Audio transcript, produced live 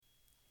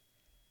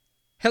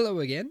Hello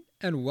again,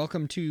 and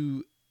welcome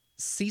to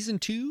Season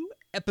 2,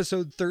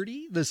 Episode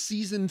 30, the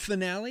season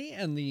finale,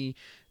 and the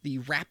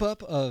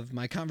wrap-up of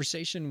my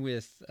conversation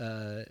with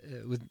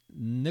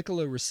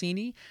Nicola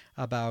Rossini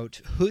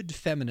about Hood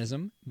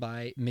Feminism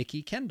by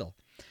Mikki Kendall.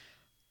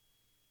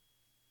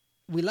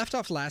 We left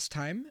off last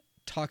time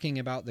talking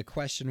about the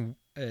question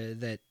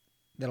that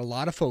a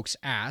lot of folks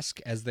ask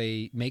as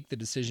they make the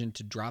decision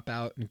to drop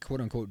out and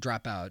quote-unquote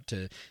drop out,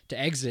 to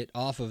exit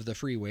off of the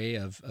freeway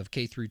of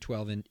K through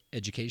 12 in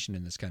education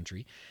in this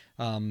country.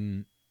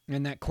 And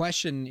that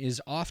question is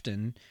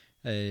often,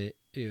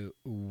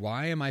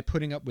 why am I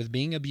putting up with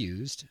being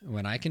abused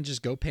when I can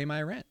just go pay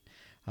my rent,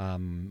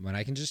 when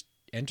I can just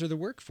enter the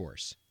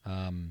workforce?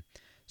 And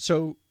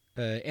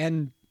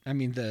I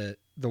mean, the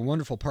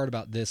wonderful part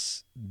about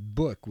this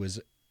book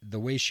was the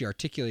way she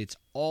articulates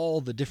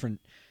all the different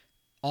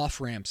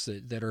off-ramps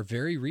that are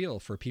very real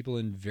for people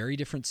in very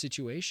different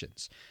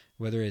situations,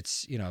 whether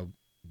it's,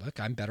 look,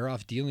 I'm better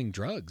off dealing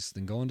drugs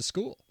than going to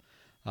school.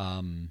 I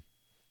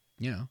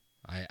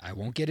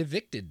won't get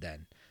evicted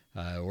then.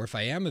 Or if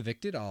I am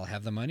evicted, I'll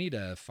have the money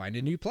to find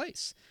a new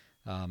place.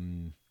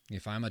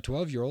 If I'm a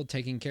 12-year-old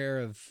taking care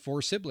of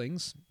 4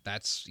 siblings,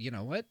 that's,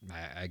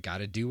 I got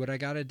to do what I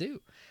got to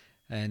do.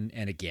 And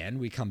again,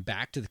 we come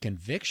back to the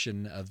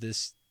conviction of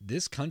this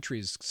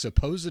country's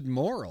supposed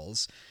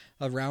morals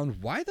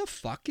around why the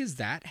fuck is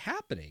that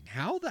happening?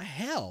 How the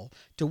hell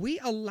do we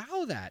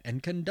allow that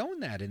and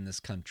condone that in this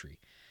country?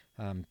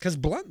 Because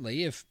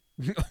bluntly, if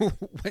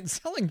when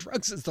selling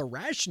drugs is the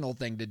rational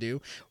thing to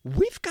do,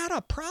 we've got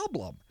a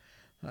problem.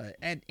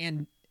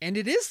 And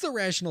it is the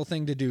rational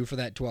thing to do for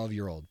that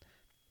 12-year-old.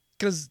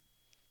 Because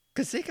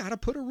they got to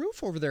put a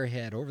roof over their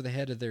head, over the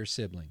head of their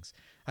siblings.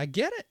 I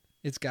get it.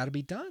 It's got to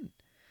be done.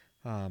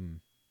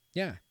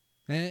 Yeah.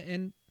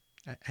 And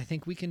I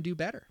think we can do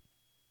better,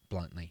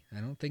 bluntly. I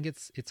don't think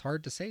it's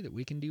hard to say that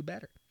we can do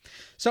better.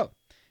 So,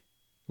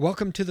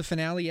 welcome to the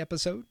finale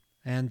episode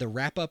and the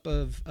wrap-up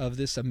of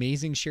this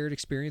amazing shared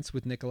experience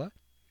with Nicola.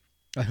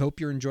 I hope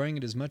you're enjoying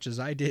it as much as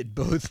I did,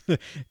 both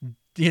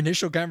the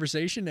initial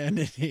conversation and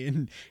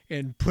in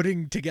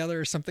putting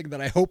together something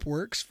that I hope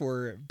works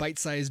for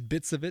bite-sized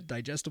bits of it,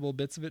 digestible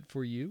bits of it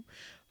for you.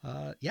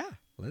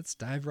 Let's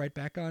dive right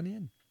back on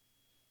in.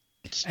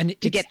 And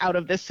to get out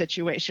of this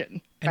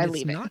situation by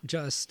leaving. And it's not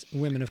just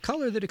women of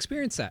color that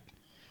experience that.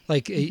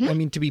 Like, I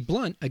mean, to be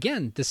blunt,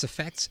 again, this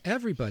affects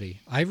everybody.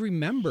 I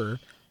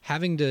remember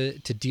having to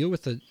deal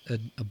with a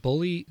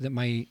bully that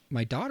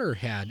my daughter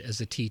had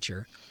as a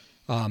teacher,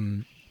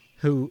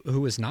 who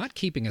was not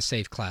keeping a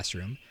safe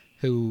classroom,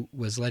 who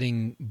was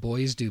letting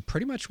boys do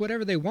pretty much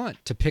whatever they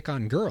want to pick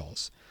on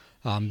girls,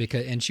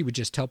 and she would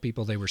just tell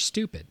people they were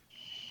stupid,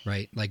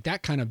 right? Like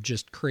that kind of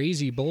just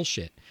crazy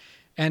bullshit.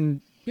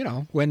 And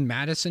when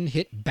Madison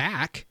hit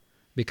back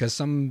because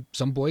some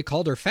boy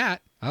called her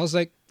fat, I was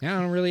like, yeah,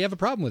 I don't really have a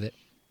problem with it.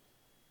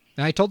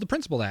 And I told the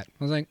principal that.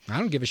 I was like, I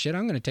don't give a shit.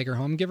 I'm going to take her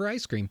home and give her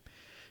ice cream.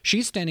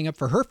 She's standing up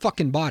for her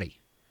fucking body.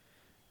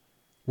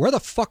 Where the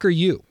fuck are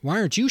you? Why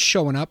aren't you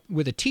showing up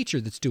with a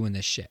teacher that's doing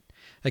this shit?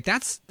 Like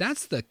that's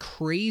the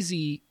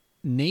crazy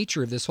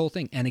nature of this whole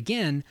thing. And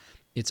again,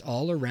 it's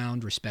all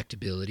around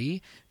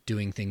respectability,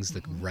 doing things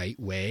the right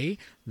way,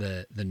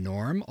 the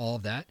norm, all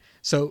of that.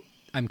 So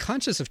I'm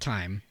conscious of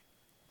time,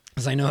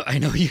 because I know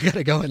you got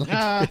to go in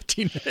like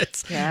 15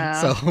 minutes. Yeah.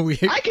 So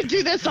I could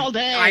do this all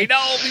day. I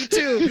know, me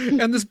too.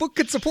 And this book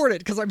could support it,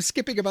 because I'm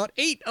skipping about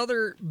 8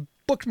 other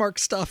bookmark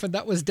stuff, and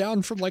that was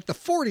down from like the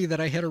 40 that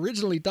I had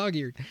originally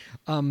dog-eared.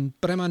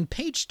 But I'm on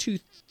page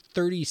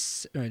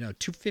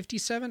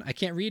 257. I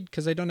can't read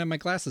because I don't have my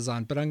glasses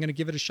on, but I'm going to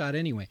give it a shot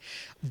anyway.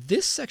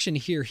 This section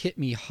here hit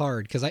me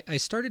hard, because I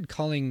started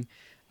calling.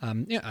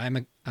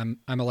 I'm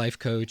a life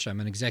coach.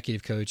 I'm an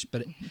executive coach,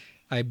 but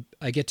I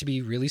get to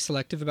be really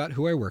selective about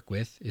who I work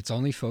with. It's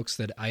only folks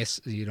that I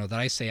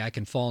say I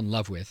can fall in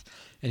love with.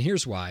 And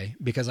here's why: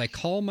 because I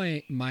call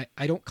I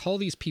don't call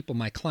these people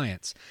my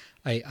clients.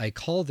 I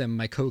call them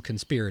my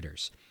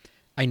co-conspirators.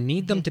 I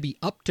need them to be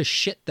up to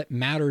shit that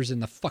matters in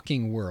the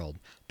fucking world,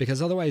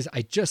 because otherwise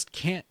I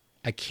can't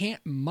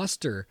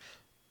muster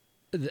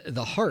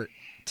the heart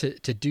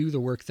to do the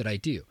work that I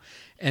do.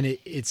 And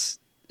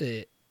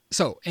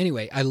so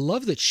anyway, I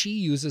love that she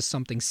uses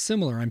something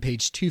similar on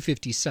page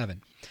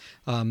 257.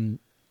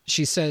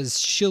 She says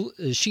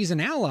she's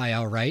an ally,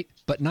 all right,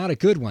 but not a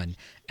good one,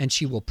 and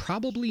she will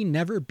probably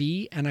never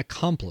be an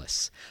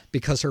accomplice,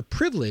 because her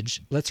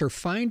privilege lets her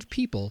find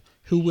people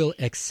who will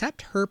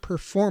accept her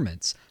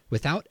performance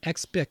without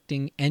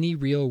expecting any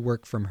real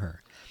work from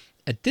her.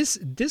 At this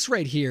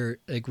right here,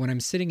 like when I'm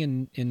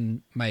sitting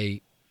in my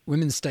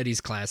women's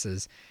studies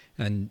classes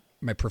and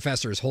my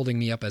professor is holding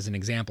me up as an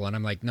example, and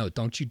I'm like, no,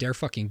 don't you dare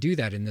fucking do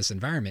that in this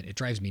environment. It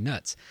drives me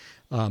nuts.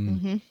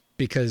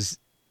 Because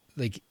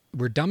like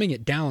we're dumbing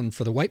it down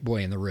for the white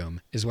boy in the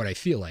room is what I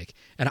feel like.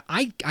 And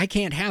I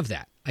can't have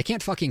that. I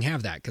can't fucking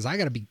have that, because I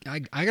gotta be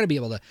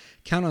able to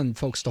count on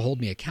folks to hold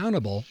me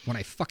accountable when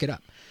I fuck it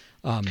up.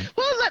 Well,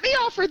 let me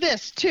offer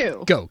this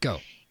too. Go.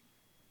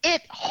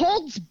 It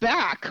holds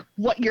back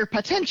what your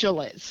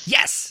potential is.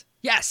 Yes.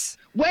 Yes.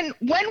 When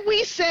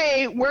we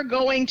say we're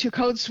going to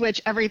code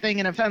switch everything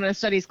in a feminist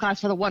studies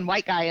class for the one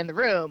white guy in the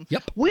room,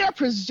 yep, we are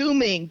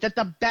presuming that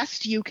the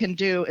best you can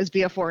do is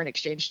be a foreign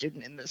exchange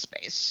student in this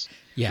space.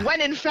 Yeah.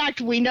 When in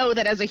fact we know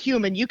that as a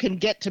human you can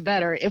get to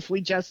better if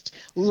we just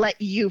let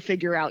you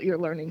figure out your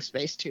learning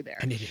space to there.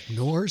 And it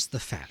ignores the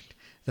fact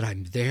that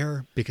I'm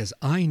there because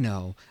I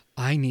know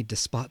I need to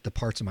spot the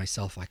parts of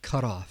myself I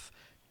cut off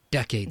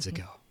decades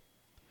ago.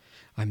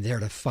 I'm there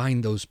to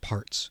find those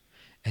parts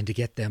and to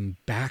get them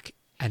back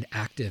and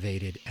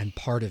activated and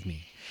part of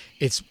me.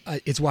 It's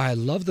why I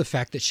love the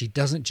fact that she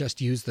doesn't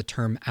just use the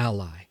term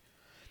ally.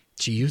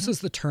 She uses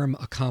the term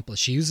accomplice.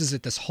 She uses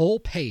it this whole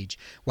page.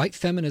 White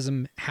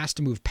feminism has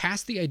to move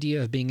past the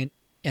idea of being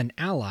an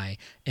ally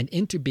and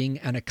into being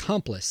an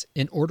accomplice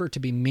in order to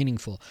be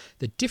meaningful.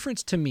 The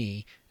difference to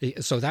me,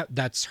 so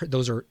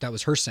that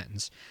was her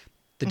sentence.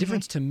 The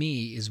difference to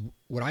me is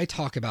what I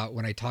talk about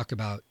when I talk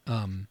about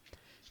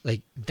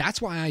like,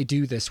 that's why I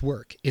do this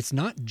work. It's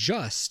not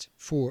just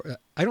for,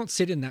 I don't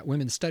sit in that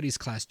women's studies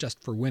class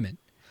just for women.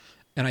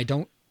 And I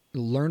don't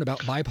learn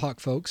about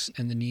BIPOC folks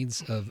and the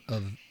needs of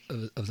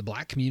the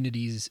Black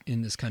communities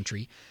in this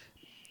country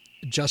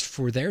just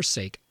for their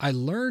sake. I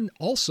learn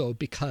also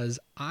because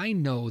I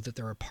know that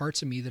there are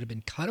parts of me that have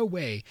been cut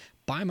away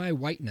by my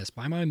whiteness,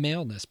 by my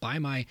maleness,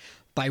 by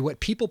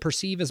what people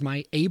perceive as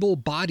my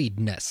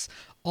able-bodiedness,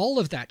 all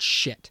of that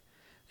shit.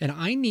 And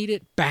I need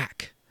it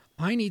back.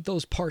 I need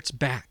those parts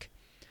back.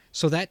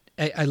 So that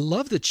I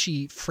love that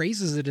she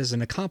phrases it as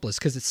an accomplice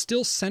because it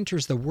still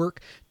centers the work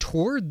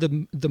toward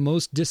the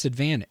most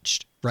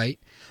disadvantaged, right?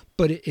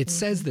 But it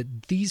says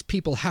that these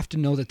people have to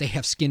know that they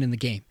have skin in the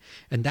game.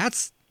 And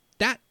that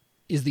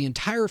is the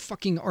entire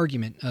fucking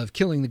argument of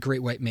Killing the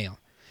Great White Male,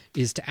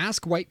 is to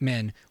ask white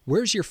men,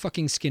 where's your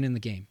fucking skin in the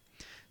game?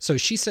 So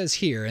she says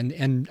here,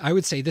 and I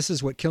would say this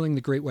is what Killing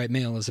the Great White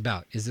Male is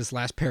about, is this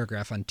last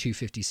paragraph on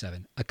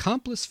 257.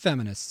 Accomplice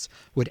feminists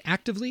would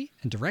actively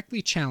and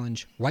directly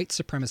challenge white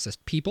supremacist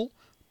people,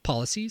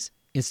 policies,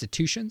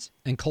 institutions,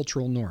 and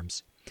cultural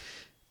norms.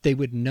 They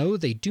would know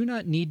they do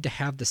not need to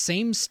have the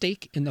same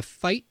stake in the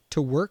fight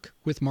to work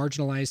with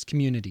marginalized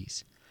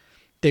communities.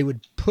 They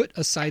would put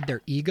aside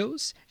their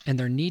egos and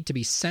their need to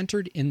be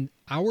centered in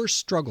our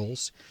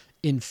struggles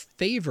in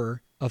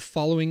favor of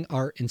following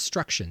our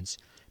instructions,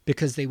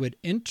 because they would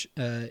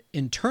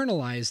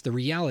internalize the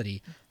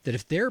reality that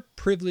if their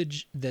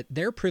privilege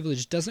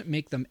doesn't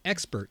make them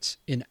experts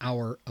in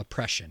our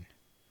oppression.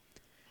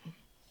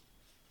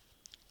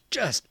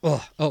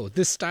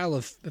 This style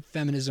of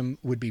feminism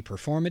would be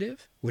performative,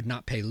 would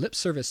not pay lip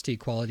service to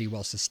equality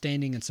while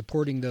sustaining and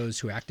supporting those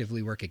who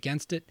actively work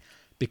against it.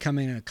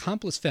 Becoming an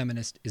accomplice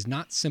feminist is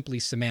not simply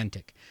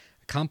semantic.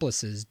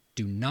 Accomplices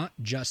do not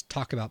just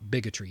talk about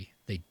bigotry,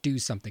 they do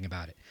something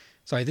about it.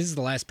 Sorry, this is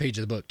the last page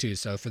of the book too.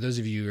 So for those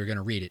of you who are going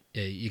to read it,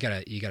 you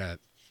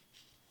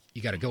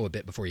gotta go a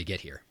bit before you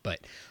get here. But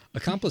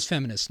accomplice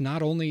feminists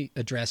not only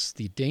address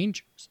the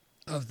dangers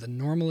of the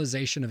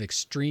normalization of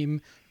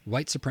extreme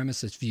white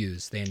supremacist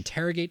views, they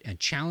interrogate and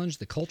challenge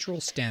the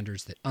cultural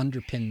standards that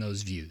underpin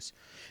those views.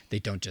 They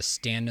don't just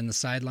stand in the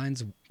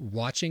sidelines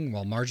watching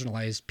while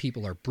marginalized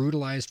people are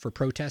brutalized for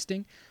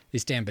protesting. They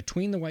stand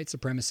between the white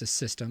supremacist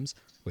systems,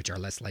 which are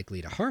less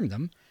likely to harm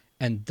them,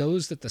 and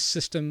those that the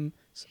systems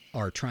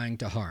are trying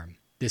to harm.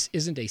 This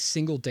isn't a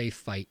single-day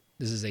fight.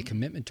 This is a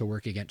commitment to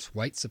work against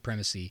white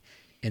supremacy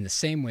in the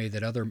same way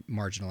that other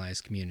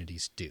marginalized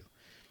communities do.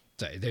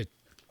 So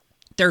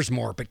there's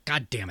more, but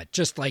God damn it,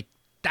 just like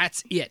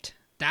that's it.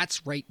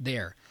 That's right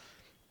there.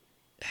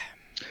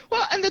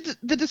 Well, and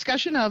the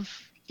discussion of,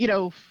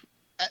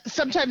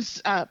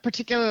 sometimes,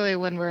 particularly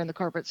when we're in the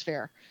corporate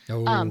sphere,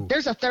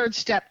 there's a third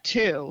step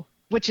too,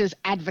 which is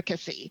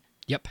advocacy.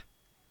 Yep.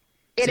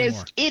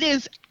 It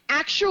is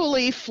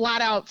actually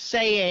flat out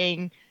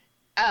saying,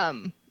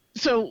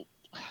 so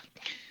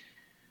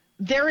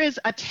there is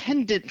a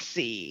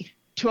tendency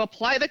to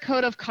apply the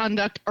code of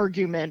conduct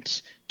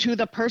argument to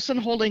the person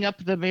holding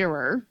up the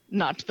mirror,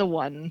 not the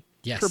one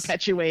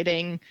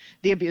perpetuating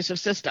the abusive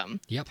system.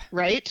 Yep.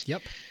 Right?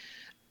 Yep.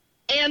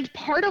 And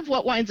part of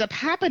what winds up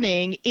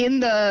happening in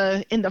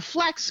the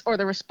flex or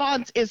the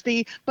response is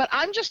but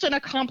I'm just an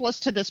accomplice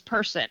to this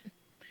person.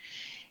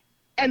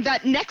 And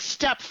that next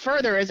step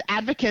further is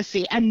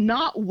advocacy and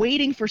not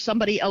waiting for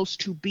somebody else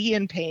to be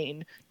in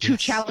pain to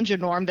challenge a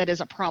norm that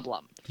is a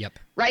problem. Yep.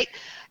 Right?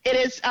 It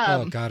is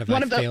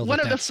one of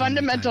the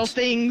fundamental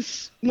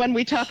things when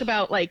we talk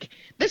about, like,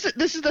 this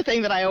is the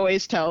thing that I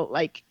always tell,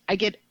 like, I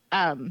get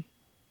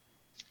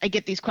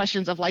these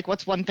questions of, like,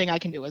 what's one thing I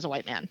can do as a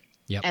white man?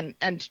 Yep.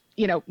 And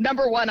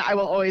number one, I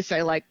will always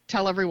say, like,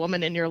 tell every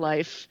woman in your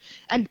life,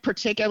 and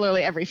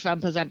particularly every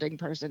femme-presenting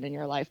person in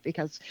your life,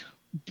 because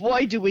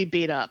boy, do we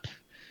beat up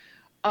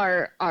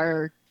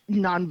our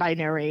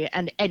non-binary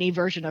and any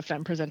version of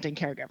femme-presenting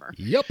caregiver.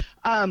 Yep.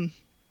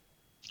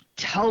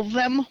 Tell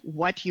them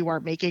what you are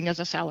making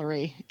as a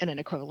salary in an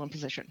equivalent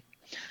position.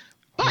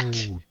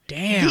 But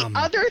the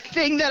other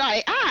thing that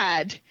I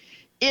add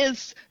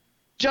is,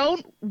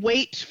 don't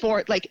wait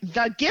for, like,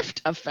 the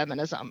gift of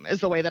feminism is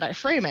the way that I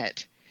frame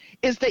it,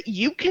 is that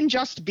you can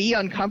just be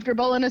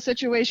uncomfortable in a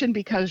situation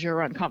because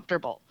you're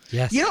uncomfortable.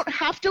 Yes. You don't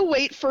have to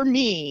wait for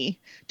me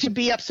to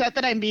be upset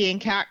that I'm being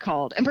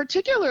catcalled. And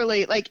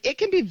particularly, like, it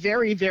can be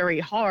very, very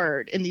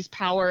hard in these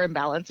power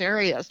imbalance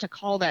areas to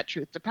call that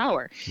truth to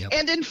power. Yep.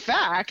 And in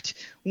fact,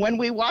 when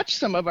we watch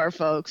some of our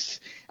folks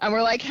and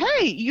we're like,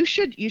 hey, you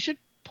should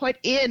put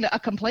in a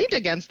complaint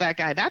against that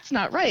guy. That's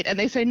not right. And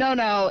they say,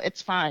 no,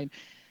 it's fine.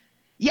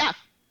 Yeah.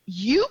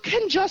 You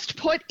can just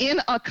put in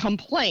a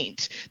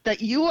complaint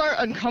that you are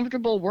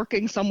uncomfortable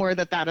working somewhere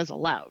that is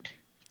allowed.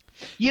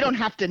 You don't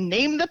have to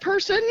name the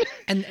person.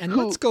 And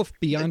let's go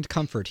beyond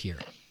comfort here.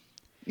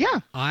 Yeah.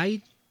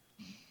 I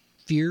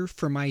fear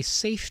for my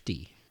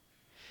safety.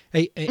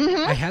 I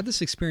had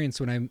this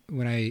experience when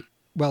I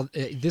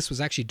this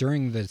was actually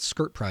during the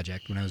skirt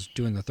project when I was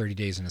doing the 30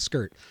 days in a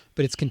skirt,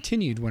 but it's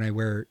continued when I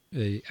wear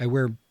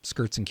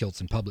skirts and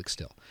kilts in public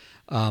still.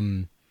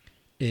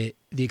 The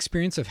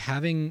experience of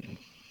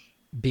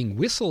being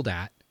whistled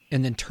at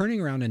and then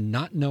turning around and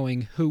not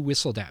knowing who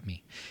whistled at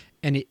me.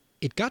 And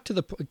it got to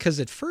the point,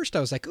 because at first I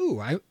was like, ooh,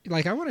 I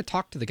want to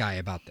talk to the guy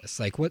about this.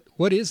 Like,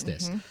 what is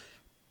this? Mm-hmm.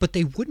 But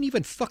they wouldn't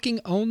even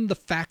fucking own the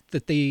fact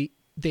that they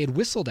had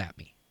whistled at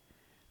me.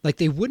 Like,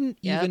 they wouldn't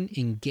even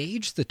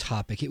engage the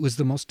topic. It was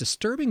the most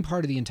disturbing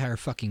part of the entire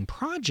fucking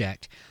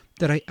project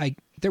that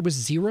there was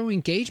zero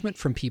engagement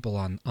from people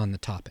on the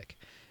topic.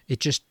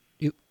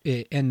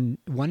 And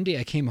one day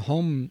I came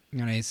home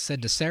and I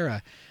said to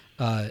Sarah,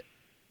 I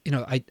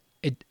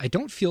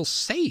don't feel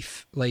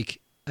safe. Like,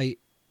 I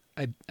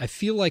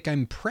feel like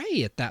I'm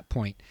prey at that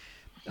point.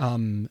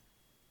 What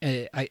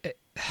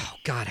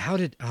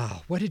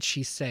did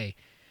she say?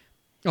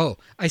 Oh,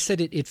 I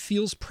said it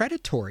feels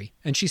predatory.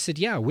 And she said,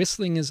 yeah,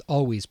 whistling is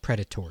always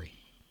predatory.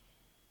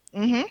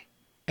 Mm-hmm.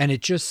 And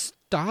it just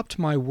stopped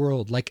my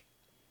world. Like,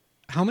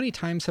 how many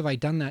times have I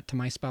done that to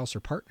my spouse or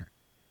partner?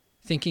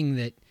 Thinking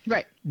that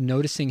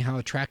noticing how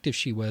attractive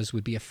she was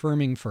would be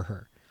affirming for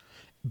her.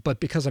 But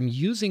because I'm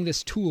using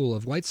this tool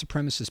of white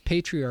supremacist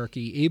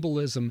patriarchy,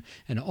 ableism,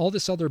 and all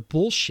this other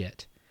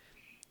bullshit,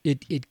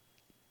 it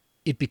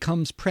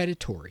becomes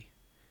predatory,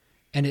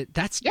 and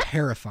that's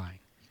terrifying.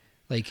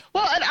 Like,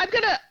 well, and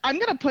I'm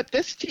gonna put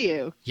this to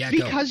you,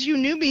 because you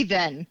knew me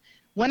then.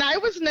 When I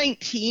was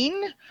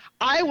 19,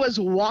 I was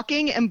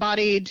walking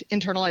embodied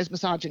internalized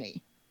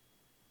misogyny.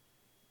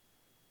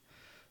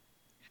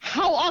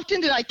 How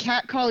often did I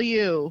catcall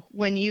you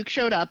when you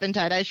showed up in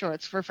tie-dye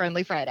shorts for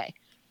Friendly Friday?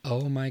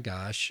 Oh my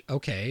gosh.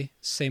 Okay.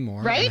 Say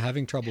more. Right? I'm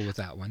having trouble with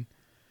that one.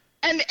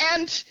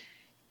 And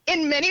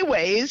in many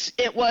ways,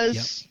 it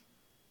was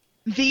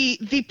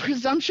the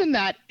presumption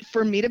that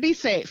for me to be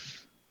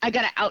safe, I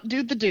got to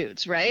outdo the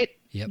dudes, right?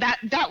 Yep.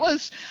 That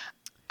was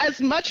as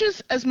much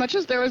as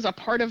there was a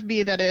part of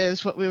me that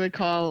is what we would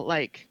call,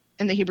 like,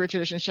 in the Hebrew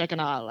tradition,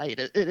 Shekinah, like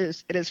it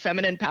is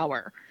feminine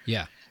power.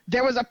 Yeah.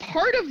 There was a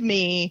part of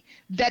me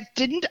that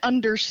didn't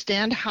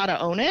understand how to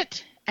own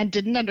it and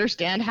didn't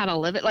understand how to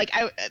live it. Like,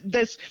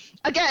 this,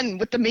 again,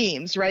 with the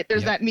memes, right?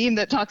 There's that meme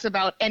that talks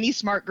about any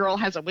smart girl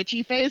has a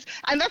witchy face.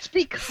 And that's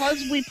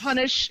because we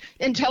punish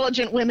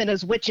intelligent women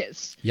as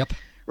witches. Yep.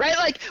 Right?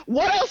 Like,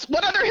 what else,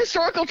 what other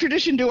historical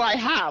tradition do I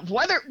have?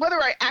 Whether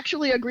I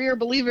actually agree or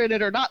believe in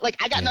it or not,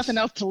 like, I got nothing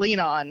else to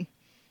lean on.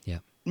 Yeah.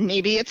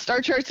 Maybe it's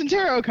star charts and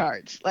tarot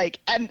cards. Like,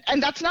 and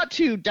that's not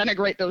to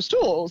denigrate those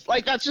tools.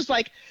 Like, that's just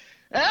like,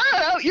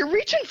 oh, you're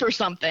reaching for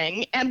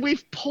something, and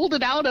we've pulled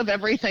it out of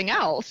everything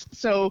else.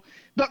 So,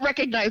 but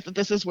recognize that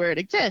this is where it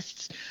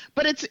exists.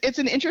 But it's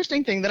an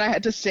interesting thing that I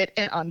had to sit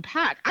and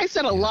unpack. I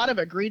said a lot of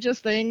egregious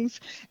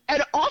things,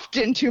 and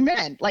often to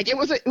men. Like, it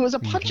was a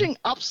punching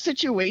up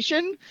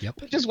situation,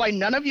 which is why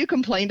none of you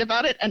complained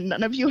about it, and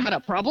none of you had a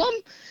problem.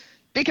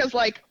 Because,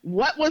 like,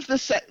 what was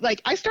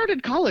like, I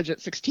started college at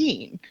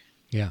 16.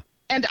 Yeah.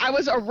 And I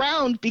was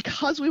around,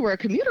 because we were a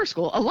commuter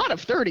school, a lot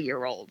of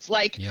 30-year-olds.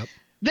 Like,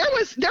 there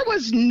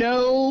was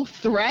no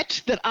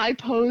threat that I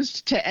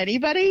posed to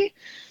anybody,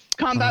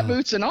 combat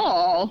boots and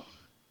all,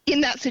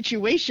 in that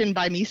situation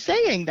by me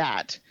saying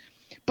that.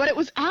 But it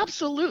was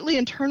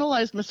absolutely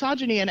internalized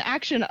misogyny and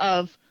action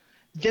of,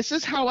 this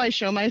is how I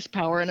show my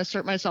power and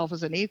assert myself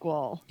as an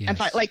equal. Yes. And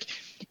like,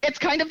 it's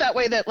kind of that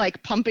way that,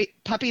 like,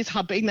 puppies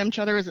humping each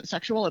other isn't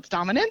sexual, it's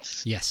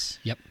dominance. Yes.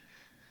 Yep.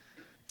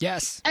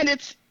 Yes. And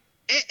it's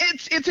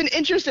an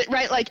interesting,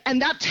 right? Like,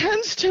 and that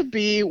tends to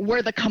be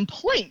where the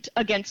complaint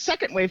against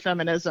second wave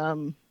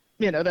feminism,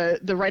 you know,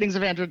 the writings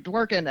of Andrew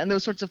Dworkin and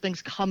those sorts of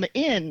things come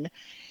in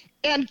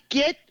and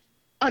get,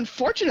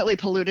 unfortunately,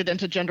 polluted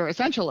into gender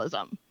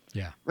essentialism.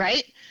 Yeah.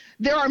 Right?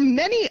 There are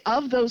many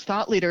of those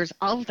thought leaders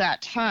of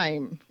that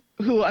time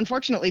who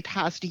unfortunately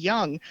passed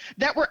young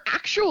that were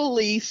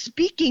actually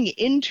speaking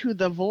into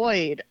the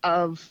void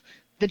of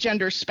the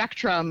gender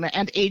spectrum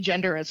and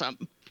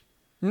agenderism.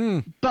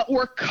 But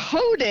were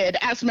coded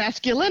as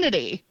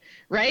masculinity,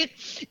 right?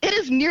 It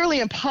is nearly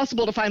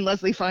impossible to find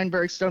Leslie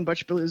Feinberg's Stone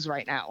Butch Blues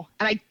right now.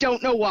 And I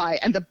don't know why.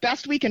 And the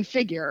best we can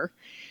figure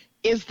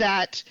is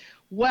that,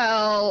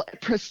 well,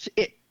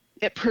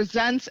 it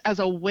presents as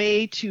a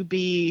way to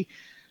be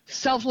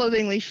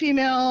self-loathingly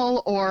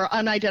female or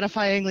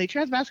unidentifyingly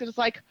transmasculine. It's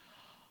like,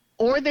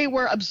 or they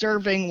were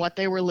observing what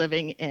they were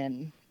living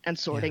in and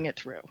sorting it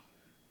through.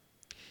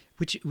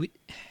 Which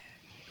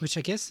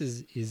I guess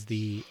is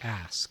the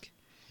ask.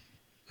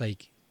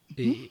 Like,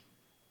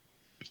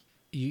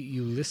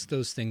 you list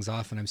those things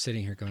off, and I'm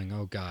sitting here going,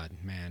 oh God,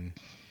 man,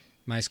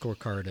 my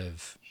scorecard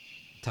of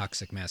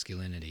toxic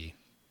masculinity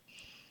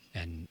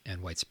and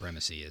white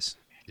supremacy is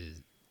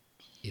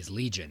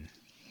legion.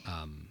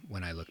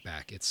 When I look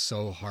back, it's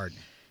so hard.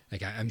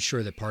 Like, I'm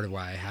sure that part of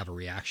why I have a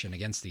reaction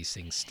against these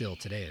things still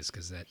today is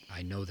because that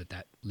I know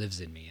that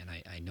lives in me, and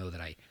I know that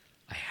I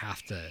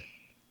have to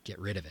get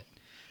rid of it.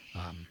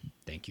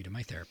 Thank you to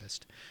my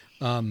therapist.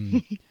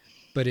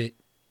 But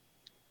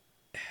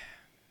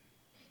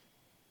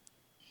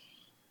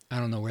I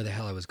don't know where the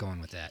hell I was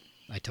going with that.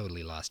 I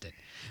totally lost it.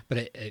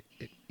 But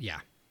yeah.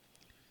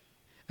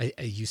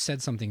 You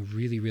said something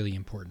really, really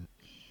important.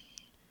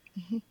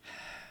 Mm-hmm.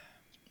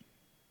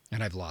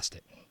 And I've lost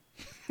it.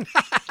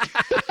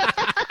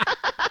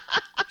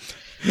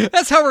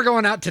 That's how we're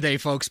going out today,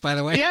 folks, by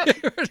the way.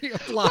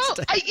 Yep. Lost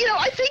it. I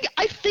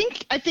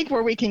think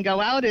where we can go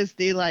out is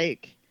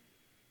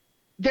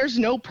there's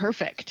no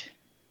perfect.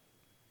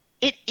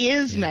 It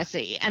is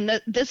messy. And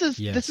this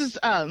is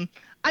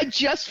I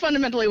just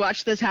fundamentally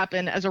watched this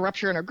happen as a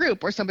rupture in a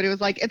group where somebody was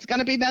like, it's going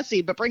to be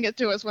messy, but bring it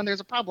to us when there's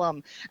a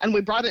problem. And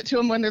we brought it to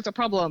them when there's a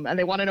problem, and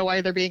they want to know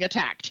why they're being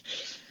attacked.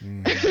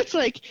 It's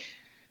like,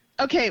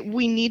 okay,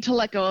 we need to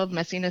let go of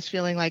messiness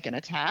feeling like an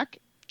attack.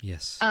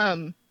 Yes.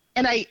 And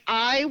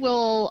I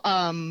will,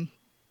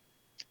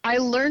 I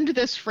learned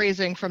this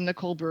phrasing from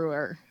Nicole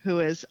Brewer, who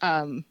is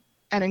an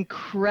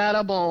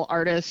incredible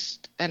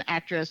artist and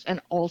actress and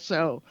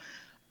also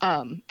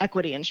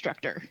equity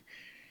instructor.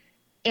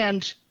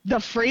 And the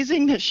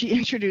phrasing that she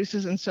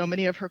introduces in so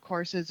many of her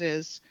courses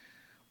is,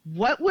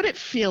 what would it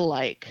feel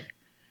like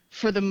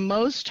for the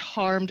most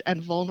harmed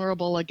and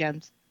vulnerable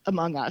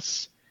among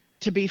us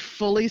to be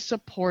fully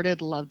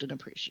supported, loved, and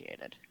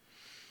appreciated?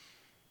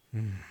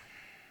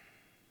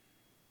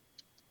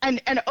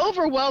 And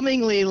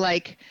overwhelmingly,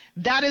 like,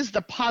 that is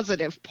the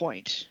positive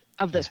point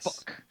of this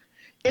book,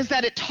 is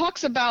that it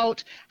talks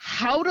about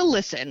how to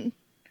listen,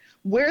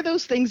 where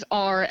those things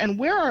are, and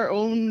where our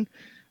own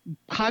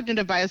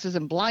cognitive biases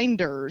and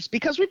blinders,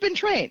 because we've been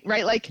trained,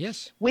 right? Like,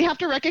 we have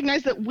to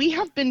recognize that we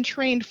have been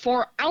trained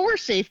for our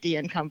safety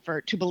and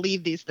comfort to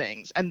believe these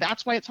things, and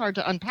that's why it's hard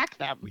to unpack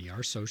them. We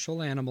are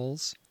social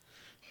animals.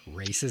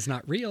 Race is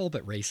not real,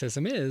 but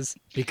racism is,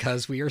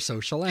 because we are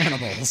social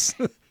animals.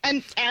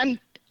 and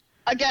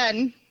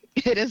again,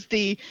 it is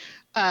the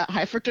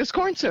high fructose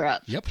corn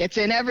syrup. Yep. It's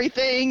in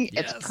everything.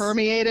 Yes. It's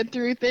permeated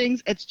through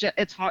things.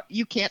 It's hard.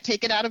 You can't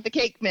take it out of the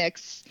cake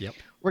mix. Yep.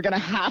 We're going to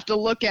have to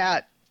look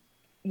at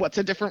what's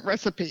a different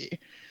recipe.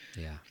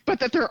 Yeah.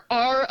 But that there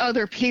are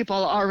other people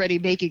already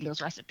making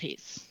those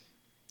recipes.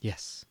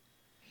 Yes.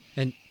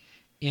 And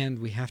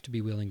we have to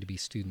be willing to be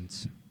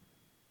students.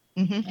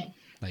 Mm-hmm.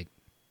 Like,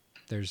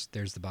 there's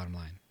the bottom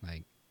line.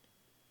 Like,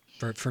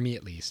 for me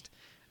at least,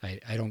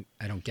 I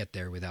don't get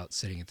there without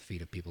sitting at the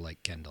feet of people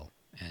like Kendall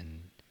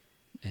and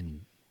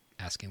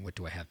asking, what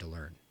do I have to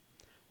learn?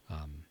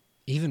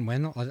 Even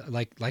when,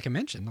 like I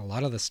mentioned, a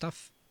lot of the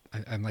stuff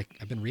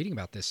I've been reading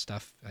about this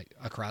stuff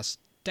across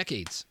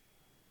decades,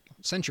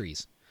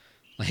 centuries.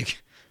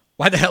 Like,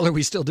 why the hell are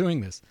we still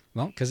doing this?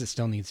 Well, because it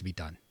still needs to be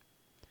done.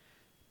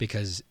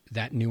 Because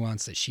that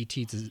nuance that she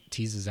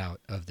teases out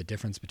of the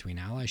difference between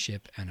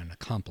allyship and an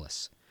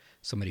accomplice,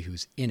 somebody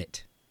who's in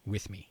it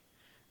with me,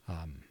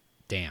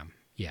 damn,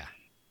 yeah,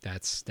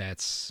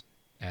 that's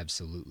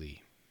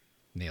absolutely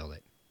nailed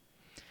it.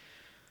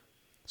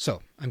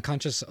 So I'm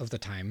conscious of the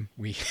time.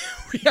 We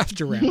have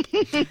to wrap.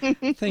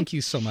 Thank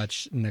you so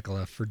much,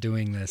 Nicola, for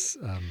doing this.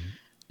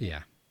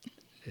 Yeah.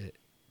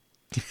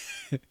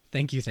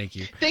 Thank you.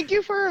 Thank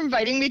you for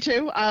inviting me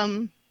too.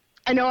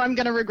 I know I'm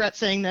going to regret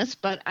saying this,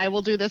 but I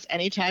will do this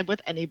anytime with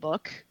any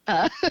book.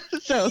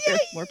 So if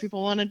more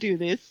people want to do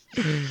this,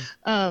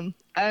 I'm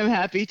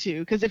happy to.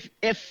 Because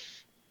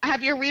if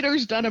have your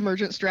readers done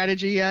Emergent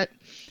Strategy yet?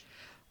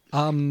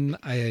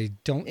 I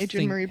don't.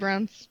 Adrienne Maree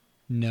Brown's?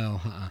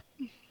 No.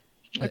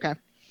 Okay.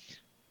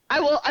 I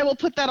will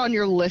put that on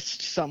your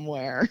list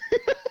somewhere.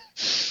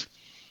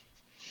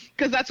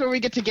 Because that's where we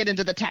get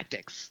into the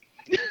tactics.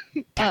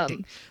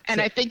 And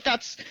I think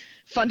that's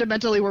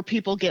fundamentally where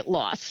people get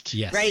lost.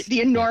 Yes. Right?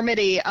 The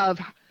enormity of,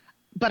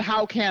 but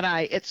how can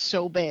I? It's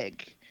so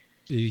big.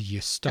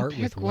 You start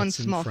with what's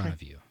in front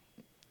of you.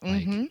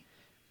 Mm-hmm.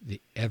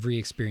 Like, every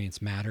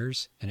experience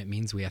matters, and it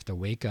means we have to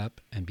wake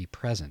up and be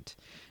present,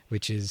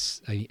 which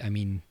is, I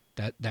mean,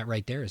 that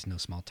right there is no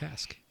small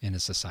task in a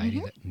society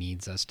that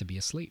needs us to be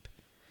asleep.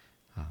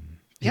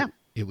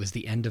 It was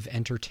the end of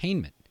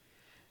entertainment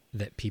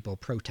that people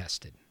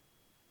protested.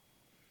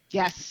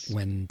 Yes.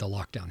 When the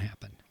lockdown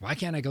happened. Why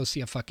can't I go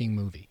see a fucking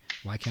movie?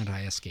 Why can't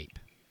I escape?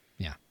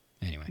 Yeah.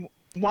 Anyway.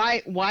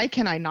 Why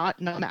can I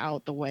not numb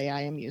out the way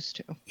I am used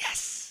to?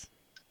 Yes.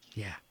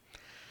 Yeah.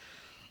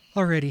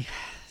 Alrighty.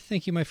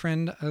 Thank you, my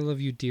friend. I love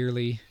you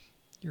dearly.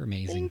 You're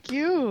amazing. Thank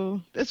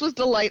you. This was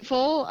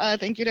delightful.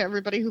 Thank you to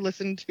everybody who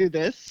listened to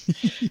this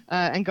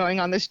and going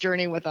on this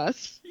journey with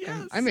us.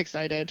 Yes. I'm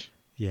excited.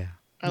 Yeah.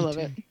 I love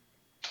it.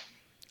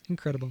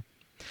 Incredible.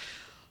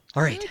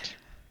 All right.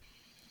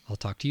 I'll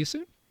talk to you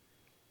soon.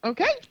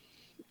 Okay.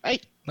 Bye.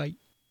 Bye.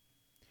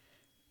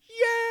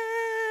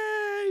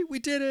 Yay! We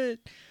did it.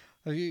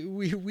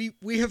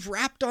 We have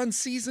wrapped on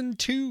season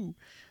 2.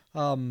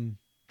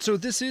 So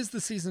this is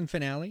the season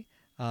finale.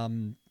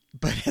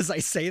 But as I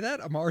say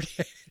that, I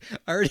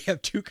already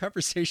have 2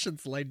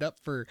 conversations lined up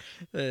for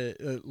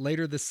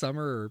later this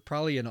summer or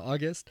probably in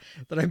August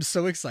that I'm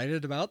so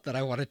excited about that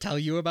I want to tell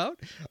you about.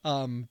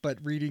 But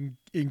reading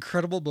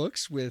incredible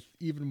books with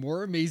even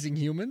more amazing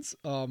humans.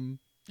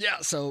 Yeah.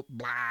 So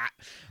blah.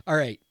 All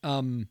right.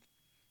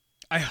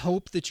 I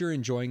hope that you're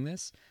enjoying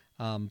this.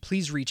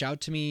 Please reach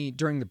out to me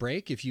during the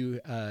break if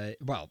you,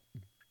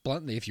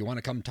 bluntly, if you want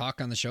to come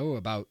talk on the show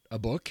about a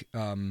book,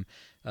 ping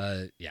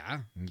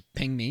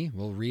me.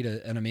 We'll read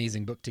an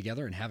amazing book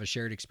together and have a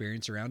shared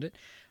experience around it.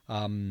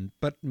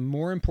 But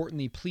more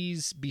importantly,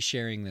 please be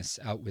sharing this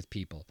out with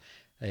people.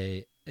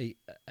 I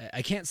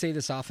can't say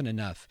this often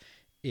enough.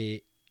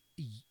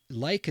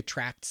 Like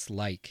attracts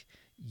like.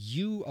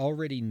 You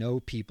already know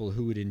people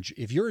who would enjoy,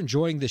 if you're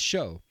enjoying this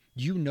show,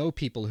 you know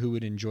people who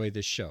would enjoy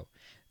this show.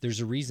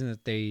 There's a reason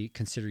that they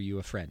consider you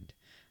a friend.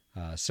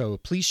 So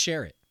please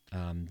share it.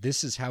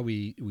 This is how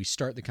we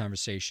start the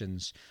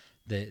conversations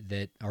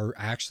that are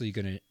actually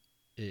going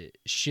to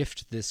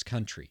shift this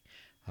country.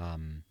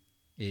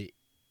 The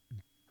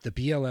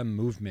BLM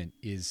movement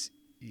is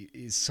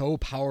so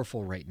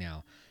powerful right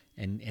now,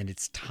 and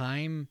it's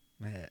time.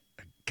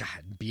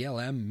 God,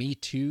 BLM, Me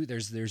Too.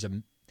 There's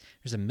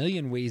a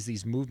million ways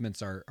these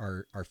movements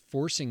are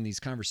forcing these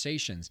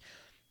conversations,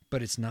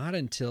 but it's not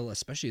until,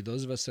 especially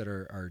those of us that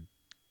are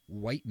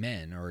white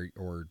men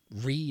or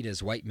read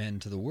as white men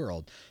to the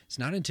world, it's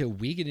not until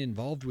we get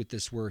involved with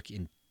this work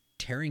in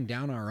tearing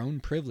down our own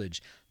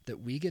privilege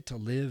that we get to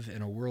live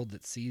in a world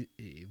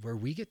where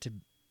we get to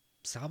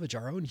salvage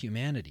our own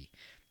humanity.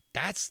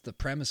 That's the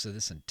premise of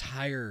this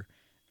entire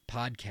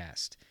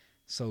podcast.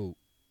 So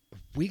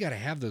we got to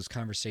have those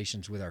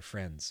conversations with our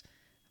friends.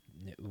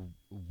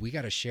 We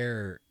got to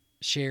share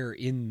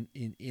in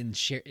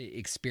share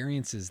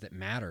experiences that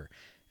matter.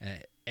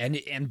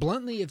 And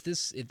bluntly, if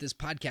this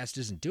podcast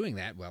isn't doing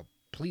that, well,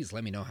 please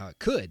let me know how it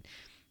could.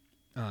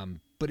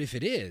 But if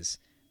it is,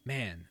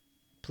 man,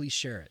 please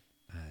share it.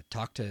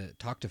 Talk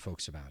to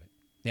folks about it.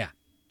 Yeah.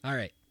 All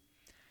right.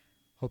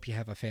 Hope you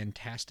have a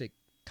fantastic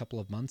couple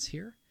of months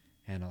here,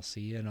 and I'll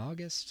see you in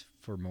August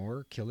for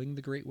more Killing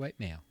the Great White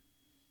Male.